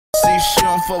See, she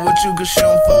don't fuck with you cause she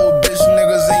don't fuck with bitch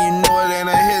niggas, and you know it ain't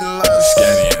a hidden love.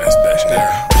 Scanny ass bitch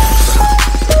there.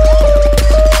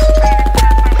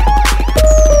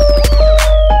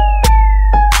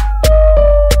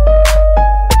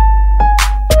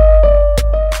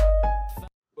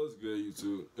 What's good,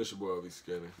 YouTube? It's your boy, I'll be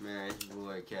Scanny. Man, it's your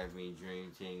boy, Caffeine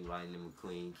Dream King, Lightning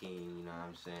McQueen King, you know what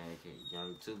I'm saying?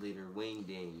 Young 2-liter wing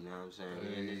ding, you know what I'm saying? We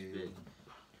in this bitch.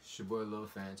 It's your boy Lil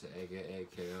Fanta, aka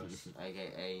Chaos.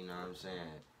 AKA, you know what I'm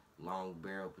saying? Long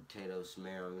barrel potato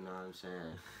smell, you know what I'm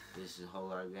saying? This is whole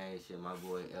lot of gang shit. My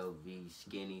boy LV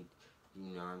Skinny,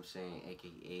 you know what I'm saying?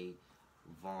 AKA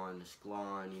Vaughn the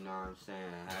Sklarn, you know what I'm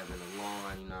saying? Having a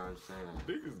lawn, you know what I'm saying?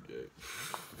 Niggas gay.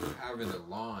 Having a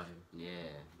lawn.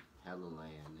 Yeah, hella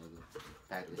land, nigga.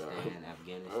 Pakistan,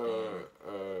 Afghanistan.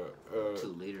 2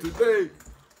 liters. Today,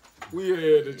 we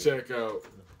here to check out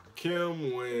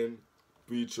Kim Nguyen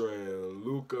featuring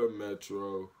Luca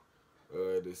Metro.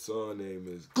 The song name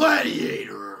is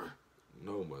Gladiator!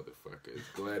 No, motherfucker. It's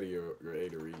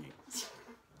Gladiatory.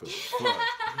 The fuck?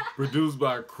 Produced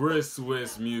by Chris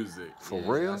Swiss Music. For Yeah,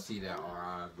 real? I see that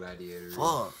R.I. Gladiator.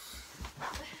 Fuck.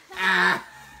 Ah!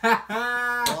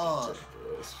 Fuck.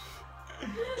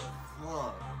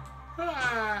 Fuck. That's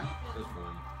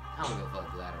funny. I don't give a fuck,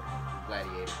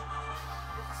 Gladiator.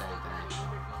 Same thing.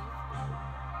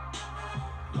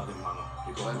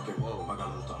 Whoa.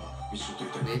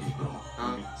 Bitch.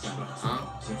 Huh?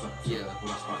 Yeah.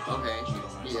 Okay.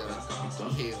 Yeah.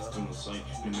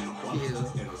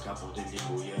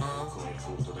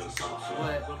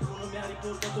 What?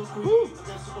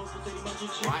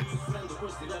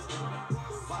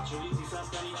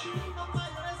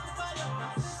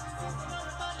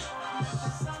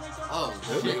 Oh,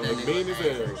 That shit, nigga that was mean as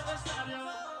hell.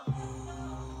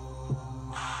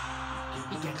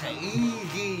 He got that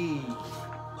easy.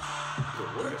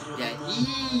 That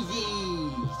easy.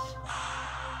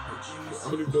 I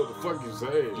don't even know what the fuck you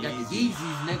saying. Got the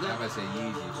Yeezys, nigga. I'm about to say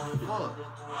Yeezys. Fuck.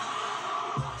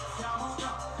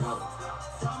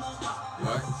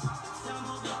 What?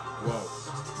 Whoa.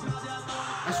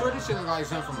 I swear this shit look like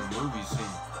something from a movie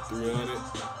scene. 300.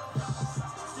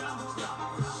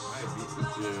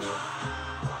 Yeah.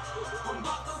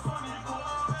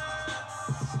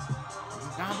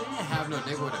 Nah, they didn't have no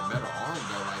nigga with a metal arm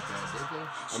though like that, did they?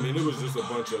 I mean, it was just a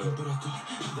bunch of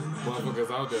motherfuckers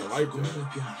out there like that.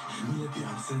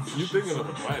 You thinking of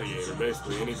a gladiator,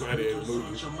 basically, any gladiator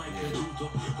movie.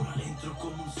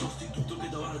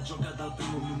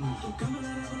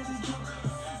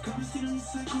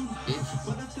 Bitch.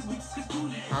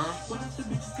 Huh?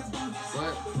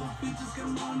 What?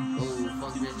 Oh,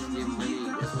 fuck bitches get money.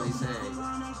 That's what he said.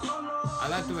 I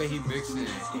like the way he mixed in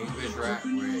English rap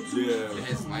with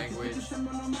his language.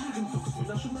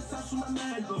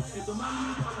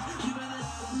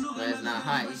 But it's not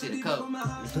hot. You see the coat. My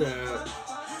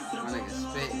nigga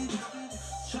spit.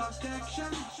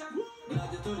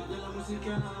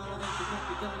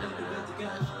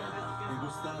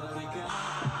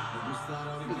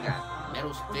 We got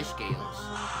metal fish scales.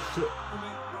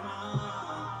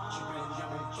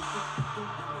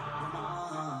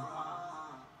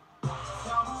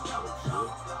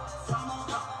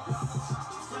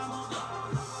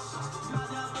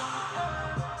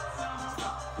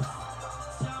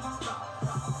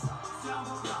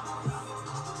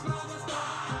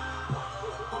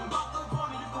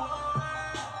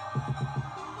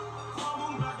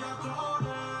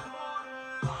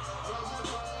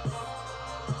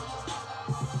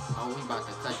 Oh, we about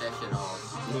to cut that shit off.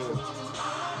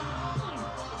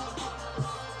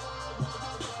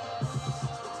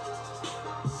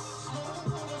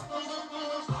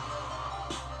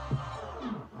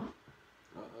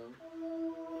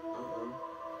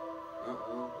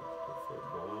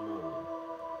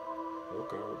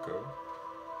 Okay.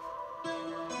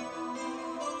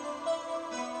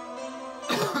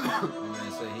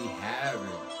 Man said he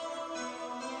having.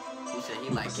 He said he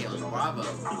like Chaos Bravo.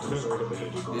 That's what I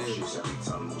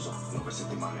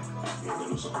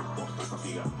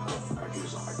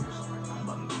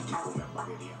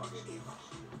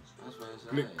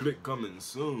said. Click coming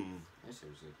soon. That shit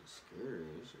was looking scary.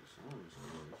 That shit sounds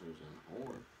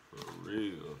horror. For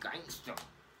real. Gangster.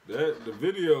 The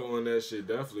video on that shit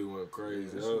definitely went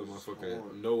crazy. Yeah, That was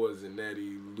motherfucking Noah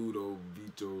Zanetti, Ludo,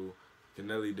 Vito,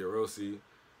 Canelli De Rossi,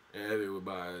 and edited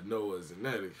by Noah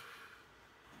Zanetti.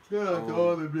 Shout out to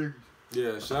all the niggas.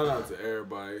 Yeah, shout out to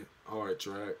everybody. Hard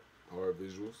track, hard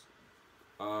visuals.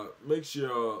 Make sure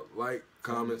y'all like,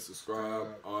 comment, subscribe,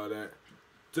 all that.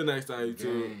 Till next time,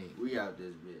 YouTube. We out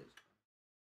this bitch.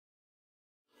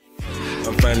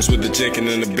 I'm famous with the chicken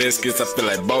and the biscuits. I feel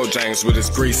like Bojangles with his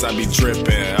grease, I be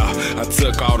dripping. I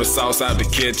took all the sauce out the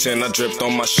kitchen. I dripped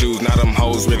on my shoes, now them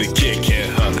hoes really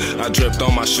kicking. I dripped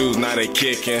on my shoes, now they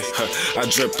kicking. I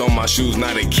dripped on my shoes,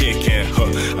 now they kicking.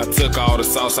 I took all the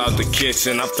sauce out the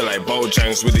kitchen. I feel like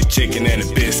Bojangles with the chicken and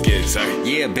the biscuits.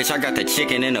 Yeah, bitch, I got the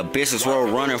chicken and the business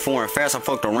road running foreign fast. I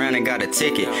fucked around and got a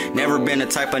ticket. Never been the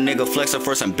type of nigga flexer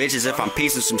for some bitches. If I'm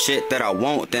piecing some shit that I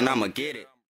want, then I'ma get it.